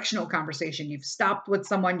a directional conversation. You've stopped with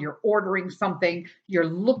someone, you're ordering something, you're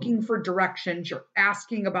looking for directions, you're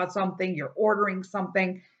asking about something, you're ordering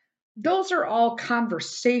something. Those are all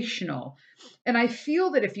conversational. And I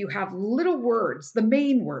feel that if you have little words, the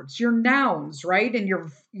main words, your nouns, right, and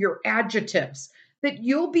your adjectives, that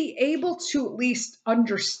you'll be able to at least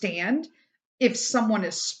understand if someone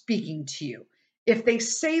is speaking to you. If they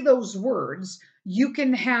say those words, you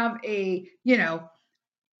can have a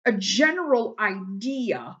general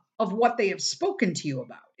idea of what they have spoken to you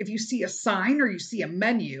about. If you see a sign or you see a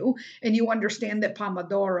menu and you understand that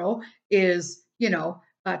pomodoro is,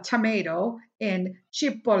 a tomato, and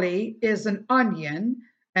cipolle is an onion,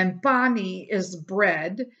 and pani is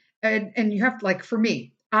bread, and you have to, like, for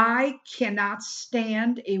me, I cannot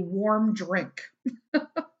stand a warm drink.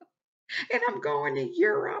 And I'm going to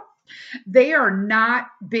Europe. They are not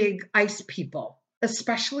big ice people,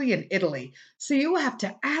 especially in Italy. So you have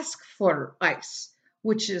to ask for ice,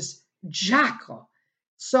 which is giacca.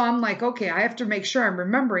 So I'm like, okay, I have to make sure I'm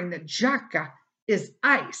remembering that giacca is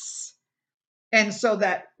ice. And so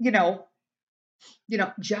that,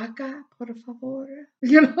 giacca, por favor,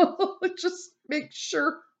 just make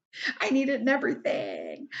sure I need it in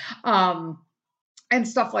everything. Um, and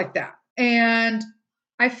stuff like that. And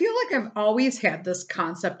I feel like I've always had this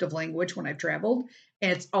concept of language when I've traveled,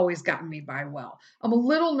 and it's always gotten me by well. I'm a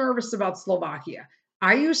little nervous about Slovakia.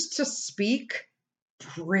 I used to speak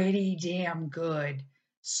pretty damn good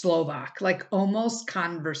Slovak, like almost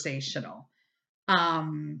conversational.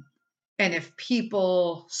 Um, and if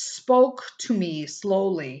people spoke to me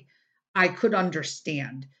slowly, I could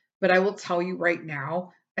understand. But I will tell you right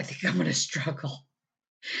now, I think I'm going to struggle.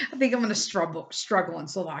 I think I'm going to struggle in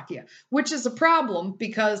Slovakia, which is a problem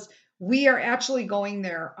because we are actually going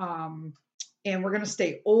there, and we're going to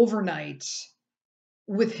stay overnight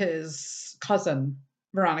with his cousin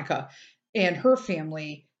Veronica and her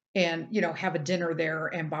family, and have a dinner there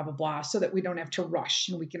and blah blah blah, so that we don't have to rush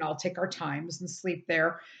and we can all take our times and sleep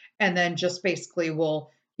there, and then just basically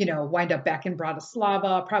we'll wind up back in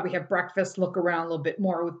Bratislava, probably have breakfast, look around a little bit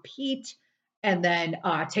more with Pete, and then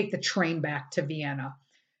take the train back to Vienna.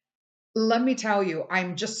 Let me tell you,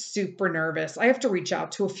 I'm just super nervous. I have to reach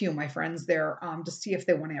out to a few of my friends there, to see if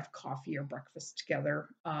they want to have coffee or breakfast together.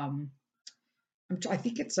 I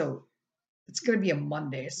think it's going to be a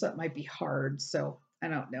Monday, so it might be hard. So I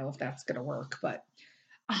don't know if that's going to work, but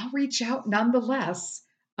I'll reach out nonetheless,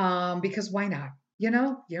 because why not?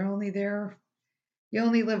 You're only there, you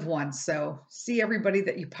only live once, so see everybody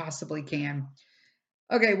that you possibly can.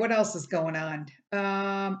 Okay, what else is going on?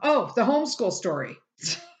 Oh, the homeschool story.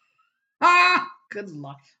 Good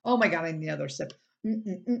luck. Oh my God, I need another sip.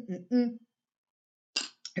 Mm-mm-mm-mm-mm.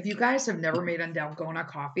 If you guys have never made a dalgona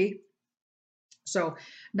coffee, so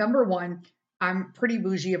number one, I'm pretty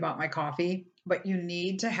bougie about my coffee, but you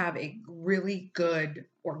need to have a really good,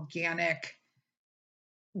 organic,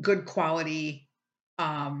 good quality,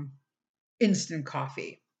 um, instant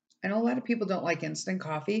coffee. I know a lot of people don't like instant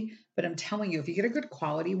coffee, but I'm telling you, if you get a good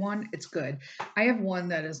quality one, it's good. I have one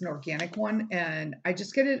that is an organic one, and I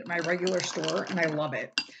just get it at my regular store, and I love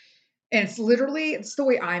it. And it's literally, it's the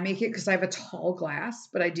way I make it because I have a tall glass,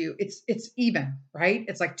 but it's even, right?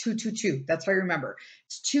 It's like 2 2 2. That's how I remember.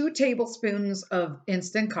 It's 2 tablespoons of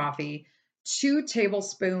instant coffee, 2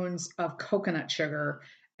 tablespoons of coconut sugar,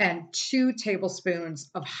 and 2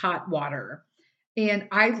 tablespoons of hot water. And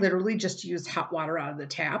I literally just use hot water out of the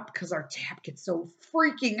tap because our tap gets so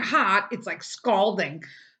freaking hot. It's like scalding.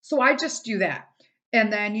 So I just do that.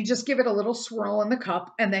 And then you just give it a little swirl in the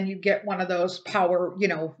cup, and then you get one of those power,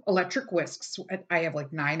 electric whisks. I have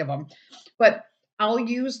like 9 of them, but I'll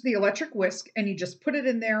use the electric whisk, and you just put it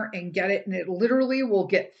in there and get it, and it literally will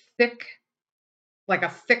get thick, like a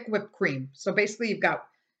thick whipped cream. So basically, you've got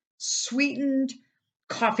sweetened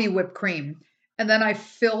coffee whipped cream, and then I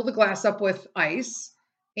fill the glass up with ice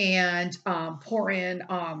and pour in.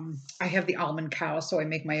 I have the almond cow, so I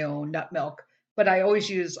make my own nut milk, but I always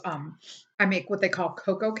use. I make what they call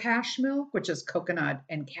cocoa cash milk, which is coconut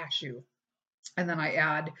and cashew, and then I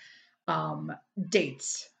add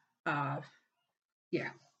dates. Uh, yeah,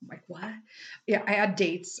 I'm like what? Yeah, I add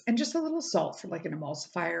dates and just a little salt for like an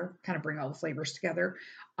emulsifier, kind of bring all the flavors together.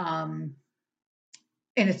 Um,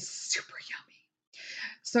 and it's super yummy.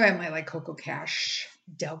 So I have my like Cocoa Cash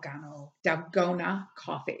Dalgona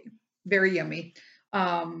coffee. Very yummy.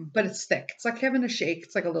 But it's thick. It's like having a shake.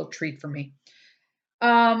 It's like a little treat for me.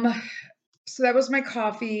 Um, so that was my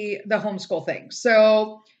coffee, the homeschool thing.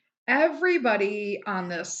 So everybody on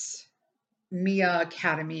this Mia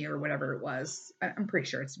Academy or whatever it was, I'm pretty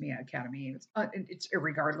sure it's Mia Academy. It's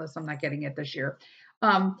irregardless. I'm not getting it this year.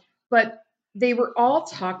 But they were all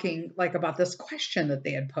talking like about this question that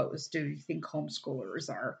they had posed. Do you think homeschoolers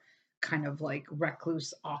are kind of like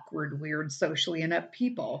recluse, awkward, weird, socially inept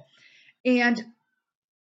people? And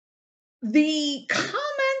the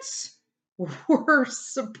comments were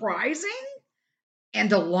surprising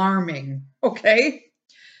and alarming. Okay.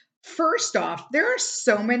 First off, there are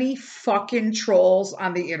so many fucking trolls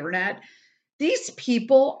on the internet. These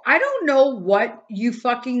people, I don't know what you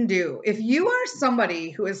fucking do. If you are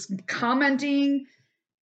somebody who is commenting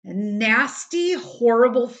nasty,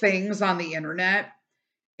 horrible things on the internet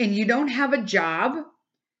and you don't have a job,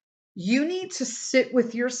 you need to sit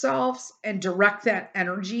with yourselves and direct that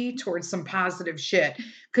energy towards some positive shit.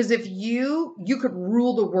 Because if you could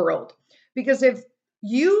rule the world. Because if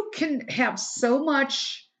you can have so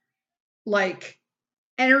much like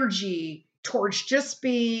energy towards just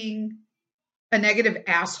being a negative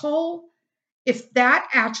asshole, if that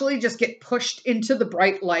actually just get pushed into the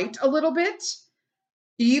bright light a little bit,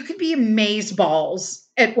 you could be amazeballs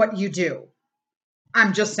at what you do.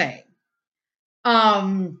 I'm just saying.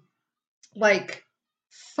 Um, like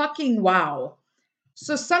fucking wow.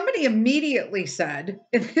 So somebody immediately said,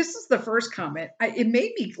 and this is the first comment, it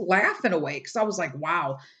made me laugh in a way because I was like,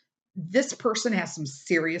 wow, this person has some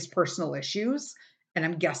serious personal issues. And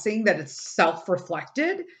I'm guessing that it's self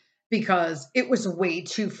reflected because it was way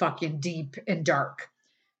too fucking deep and dark.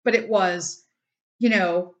 But it was,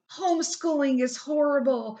 homeschooling is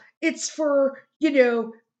horrible. It's for,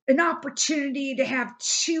 an opportunity to have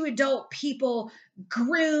 2 adult people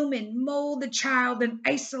groom and mold the child in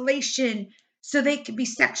isolation so they could be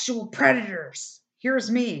sexual predators. Here's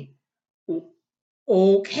me.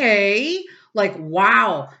 Okay. Like,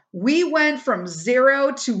 wow. We went from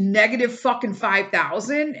 0 to negative fucking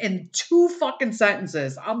 5,000 in 2 fucking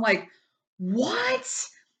sentences. I'm like, what?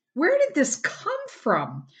 Where did this come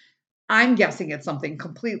from? I'm guessing it's something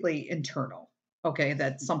completely internal. Okay,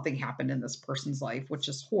 that something happened in this person's life, which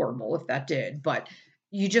is horrible if that did, but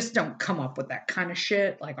you just don't come up with that kind of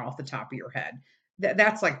shit like off the top of your head.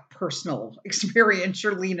 That's like personal experience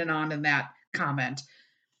you're leaning on in that comment.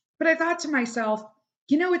 But I thought to myself,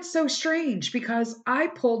 it's so strange because I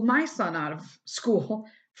pulled my son out of school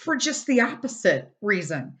for just the opposite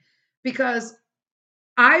reason. Because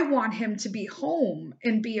I want him to be home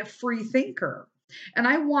and be a free thinker. And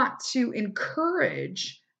I want to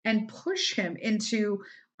encourage and push him into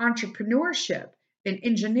entrepreneurship and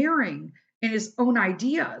engineering and his own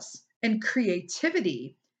ideas and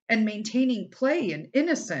creativity and maintaining play and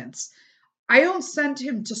innocence. I don't send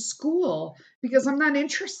him to school because I'm not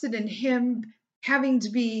interested in him having to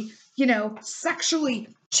be, sexually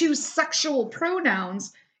choose sexual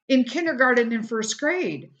pronouns in kindergarten and first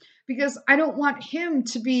grade because I don't want him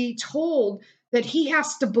to be told that he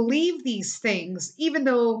has to believe these things, even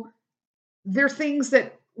though they're things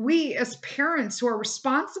that we as parents who are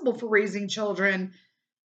responsible for raising children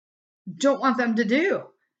don't want them to do.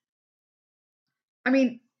 I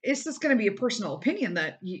mean, it's just going to be a personal opinion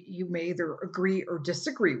that you may either agree or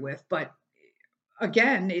disagree with, but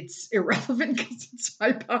again, it's irrelevant because it's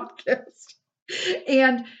my podcast.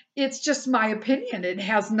 And it's just my opinion. It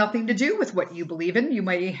has nothing to do with what you believe in. You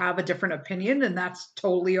may have a different opinion, and that's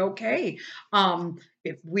totally okay.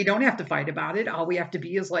 If we don't have to fight about it, all we have to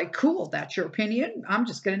be is like, cool, that's your opinion. I'm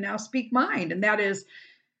just going to now speak mine. And that is,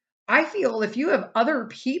 I feel if you have other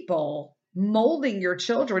people molding your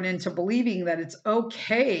children into believing that it's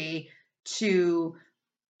okay to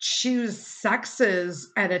choose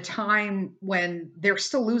sexes at a time when they're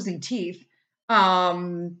still losing teeth,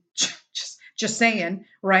 just saying,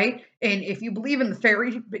 right? And if you believe in the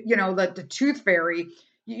fairy, the tooth fairy,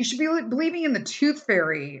 you should be believing in the tooth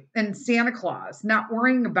fairy and Santa Claus, not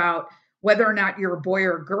worrying about whether or not you're a boy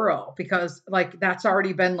or a girl, because like that's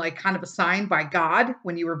already been like kind of assigned by God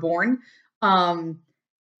when you were born. And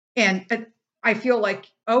I feel like,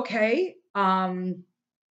 okay,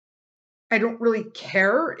 I don't really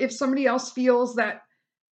care if somebody else feels that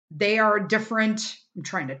they are different. I'm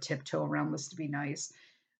trying to tiptoe around this to be nice,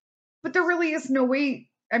 but there really is no way.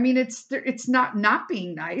 I mean, it's not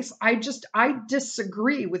being nice. I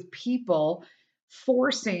disagree with people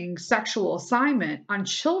forcing sexual assignment on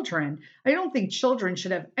children. I don't think children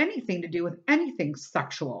should have anything to do with anything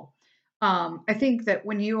sexual. I think that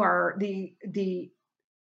when you are the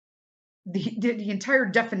entire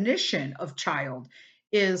definition of child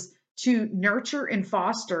is to nurture and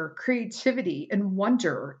foster creativity and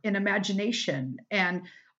wonder and imagination. And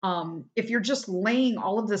if you're just laying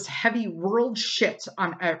all of this heavy world shit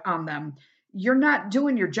on them, you're not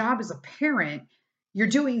doing your job as a parent. You're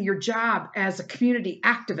doing your job as a community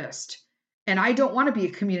activist. And I don't want to be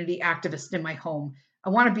a community activist in my home. I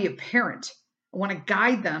want to be a parent. I want to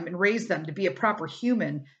guide them and raise them to be a proper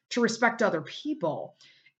human, to respect other people.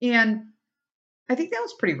 And I think that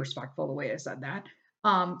was pretty respectful the way I said that.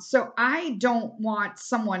 So I don't want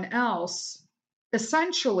someone else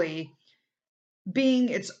essentially being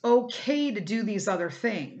it's okay to do these other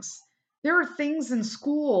things. There are things in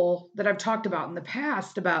school that I've talked about in the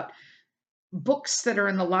past about books that are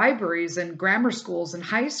in the libraries and grammar schools and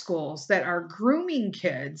high schools that are grooming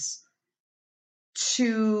kids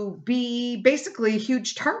to be basically a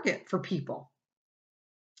huge target for people.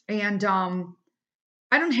 And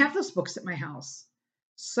I don't have those books at my house,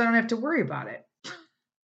 so I don't have to worry about it.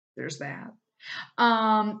 There's that.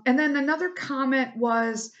 And then another comment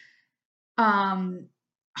was um,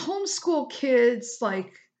 homeschool kids,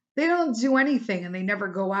 like, they don't do anything and they never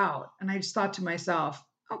go out. And I just thought to myself,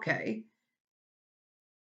 okay,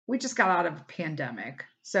 we just got out of a pandemic.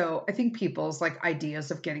 So I think people's like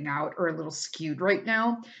ideas of getting out are a little skewed right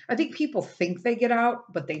now. I think people think they get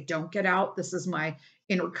out, but they don't get out. This is my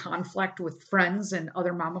inner conflict with friends and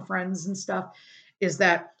other mama friends and stuff, is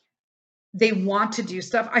that they want to do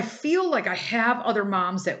stuff. I feel like I have other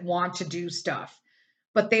moms that want to do stuff,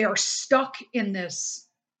 but they are stuck in this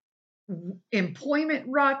employment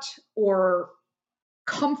rut or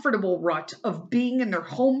comfortable rut of being in their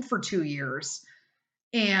home for 2 years.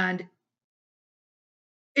 And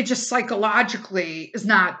it just psychologically is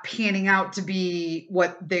not panning out to be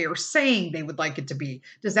what they are saying they would like it to be.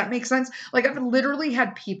 Does that make sense? Like, I've literally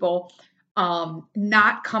had people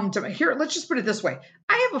not come to here. Let's just put it this way.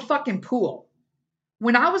 I have a fucking pool.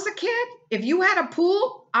 When I was a kid, if you had a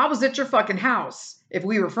pool, I was at your fucking house if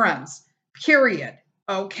we were friends. Period.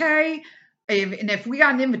 Okay? And if we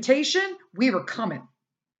got an invitation, we were coming.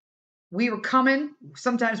 We were coming.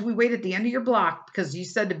 Sometimes we wait at the end of your block because you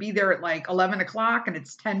said to be there at like 11 o'clock and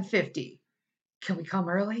it's 10:50. Can we come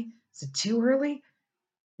early? Is it too early?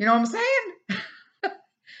 You know what I'm saying?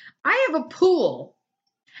 I have a pool,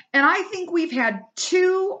 and I think we've had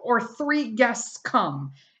 2 or 3 guests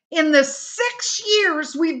come in the 6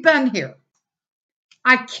 years we've been here.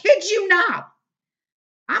 I kid you not.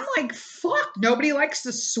 I'm like, fuck, nobody likes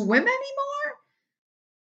to swim anymore?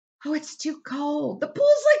 Oh, it's too cold. The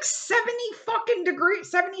pool's like 70 fucking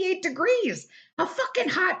degrees, 78 degrees. How fucking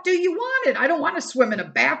hot do you want it? I don't want to swim in a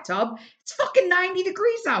bathtub. It's fucking 90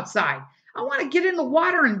 degrees outside. I want to get in the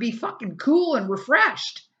water and be fucking cool and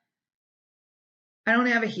refreshed. I don't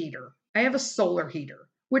have a heater. I have a solar heater,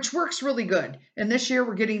 which works really good. And this year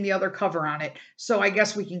we're getting the other cover on it. So I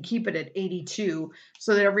guess we can keep it at 82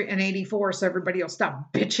 so that and 84 so everybody will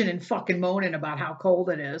stop bitching and fucking moaning about how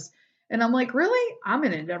cold it is. And I'm like, really? I'm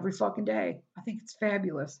in it every fucking day. I think it's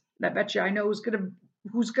fabulous. And I bet you I know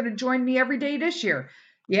who's gonna join me every day this year.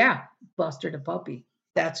 Yeah, Buster the puppy.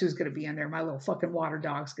 That's who's gonna be in there. My little fucking water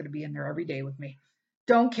dog's gonna be in there every day with me.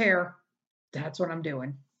 Don't care. That's what I'm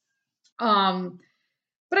doing. Um,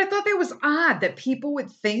 but I thought that was odd that people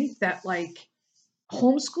would think that like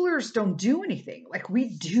homeschoolers don't do anything. Like, we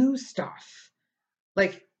do stuff.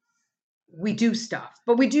 Like, we do stuff,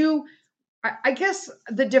 but we do. I guess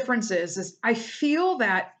the difference is I feel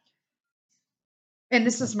that and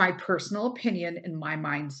this is my personal opinion and my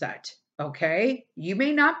mindset, okay? You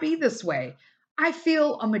may not be this way. I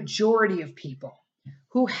feel a majority of people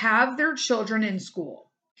who have their children in school,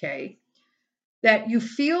 okay, that you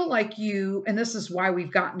feel like you, and this is why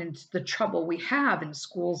we've gotten into the trouble we have in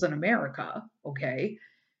schools in America, okay,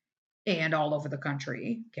 and all over the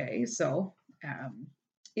country, okay, so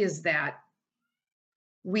is that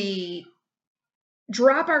we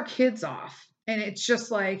drop our kids off and it's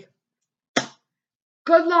just like,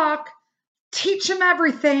 good luck, teach them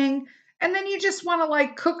everything. And then you just want to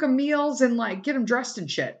like cook them meals and like get them dressed and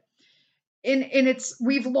shit. And it's,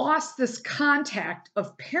 we've lost this contact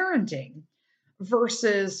of parenting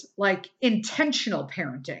versus like intentional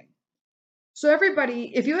parenting. So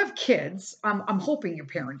everybody, if you have kids, I'm hoping you're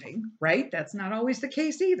parenting, right? That's not always the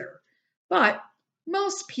case either. But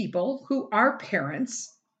most people who are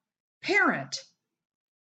parents parent.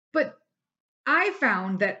 But I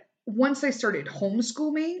found that once I started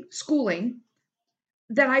schooling,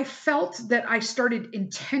 that I felt that I started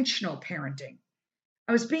intentional parenting.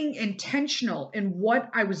 I was being intentional in what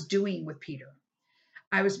I was doing with Peter.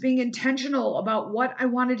 I was being intentional about what I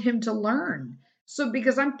wanted him to learn. So,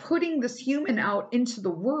 because I'm putting this human out into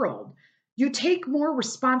the world, you take more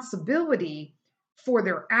responsibility for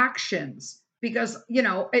their actions. Because,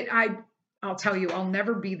 I'll tell you, I'll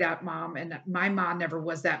never be that mom, and my mom never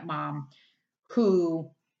was that mom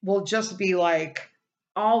who will just be like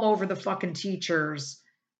all over the fucking teachers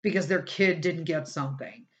because their kid didn't get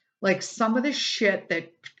something. Like some of the shit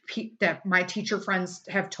that my teacher friends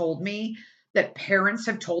have told me, that parents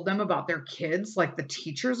have told them about their kids, like the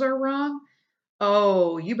teachers are wrong.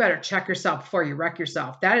 Oh, you better check yourself before you wreck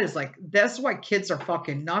yourself. That's why kids are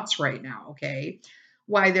fucking nuts right now, okay?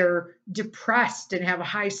 Why they're depressed and have a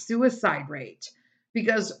high suicide rate.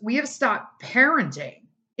 Because we have stopped parenting,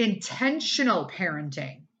 intentional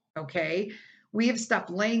parenting, okay? We have stopped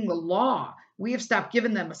laying the law. We have stopped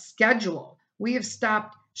giving them a schedule. We have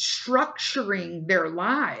stopped structuring their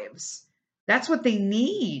lives. That's what they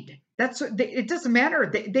need. It doesn't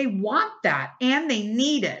matter. They want that and they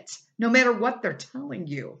need it no matter what they're telling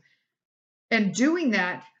you. And doing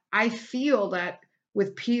that, I feel that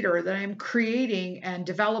with Peter, that I'm creating and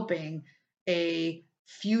developing a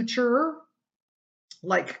future,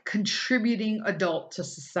 like contributing adult to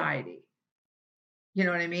society. You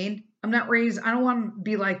know what I mean? I don't want to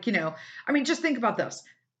be like, just think about this.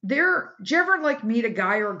 Do you ever like meet a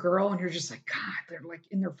guy or a girl and you're just like, God, they're like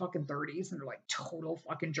in their fucking 30s and they're like total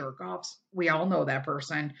fucking jerk offs? We all know that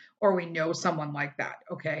person, or we know someone like that.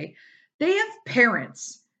 Okay. They have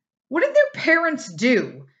parents. What did their parents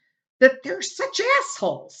do that they're such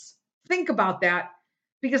assholes? Think about that,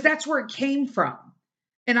 because that's where it came from.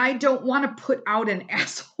 And I don't want to put out an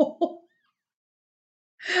asshole.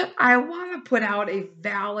 I want to put out a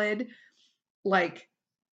valid, like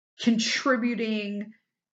contributing,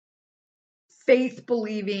 faith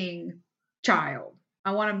believing child.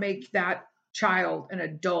 I want to make that child an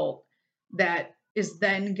adult that is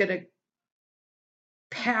then going to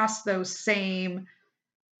pass those same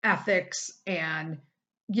ethics and,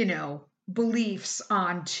 beliefs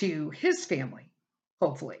onto his family,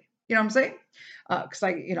 hopefully. You know what I'm saying?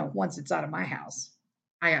 Because once it's out of my house,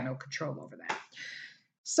 I got no control over that.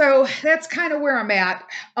 So that's kind of where I'm at.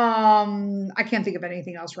 I can't think of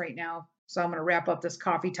anything else right now. So I'm going to wrap up this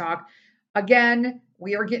coffee talk. Again,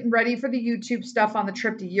 we are getting ready for the YouTube stuff on the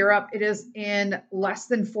trip to Europe. It is in less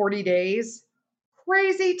than 40 days.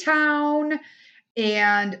 Crazy town.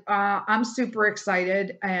 And I'm super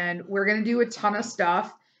excited. And we're going to do a ton of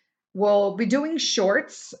stuff. We'll be doing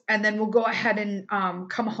shorts, and then we'll go ahead and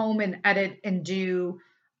come home and edit and do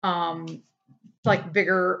like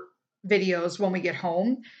bigger videos when we get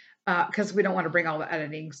home, because we don't want to bring all the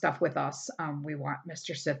editing stuff with us. We want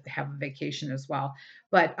Mr. Sith to have a vacation as well.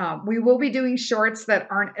 But we will be doing shorts that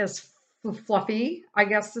aren't as fluffy, I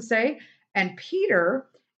guess to say. And Peter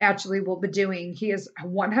actually will be he is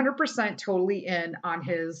 100% totally in on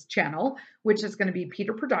his channel, which is going to be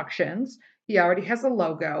Peter Productions. He already has a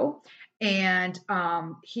logo. And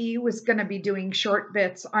he was going to be doing short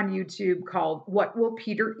bits on YouTube called What Will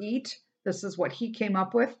Peter Eat? This is what he came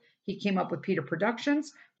up with. He came up with Peter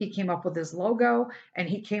Productions. He came up with his logo, and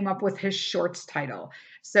he came up with his shorts title.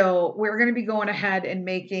 So we're going to be going ahead and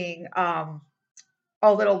making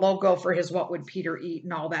a little logo for his What Would Peter Eat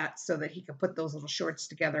and all that, so that he can put those little shorts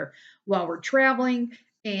together while we're traveling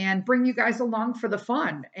and bring you guys along for the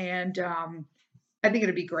fun. And I think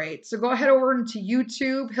it'd be great. So go ahead over into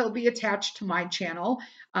YouTube. He'll be attached to my channel,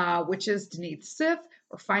 which is Denise Sith,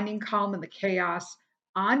 or Finding Calm in the Chaos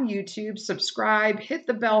on YouTube. Subscribe, hit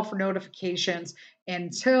the bell for notifications.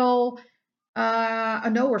 Until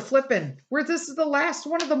No, we're flipping. This is the last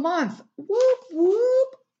one of the month. Whoop,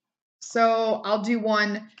 whoop. So I'll do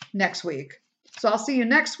one next week. So I'll see you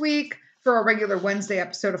next week for our regular Wednesday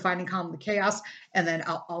episode of Finding Calm in the Chaos. And then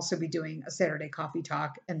I'll also be doing a Saturday coffee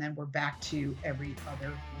talk. And then we're back to every other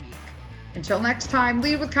week. Until next time,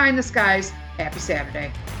 lead with kindness, guys. Happy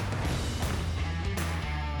Saturday.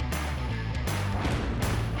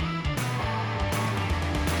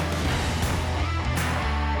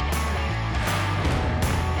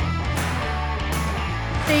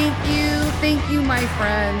 Thank you, my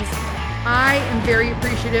friends. I am very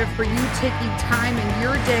appreciative for you taking time in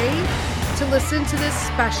your day to listen to this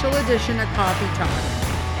special edition of Coffee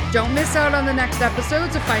Talk. Don't miss out on the next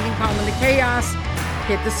episodes of Finding Calm in the Chaos.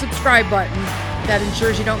 Hit the subscribe button. That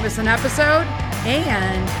ensures you don't miss an episode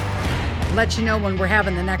and let you know when we're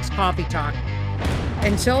having the next Coffee Talk.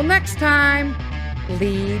 Until next time,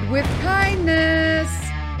 lead with kindness.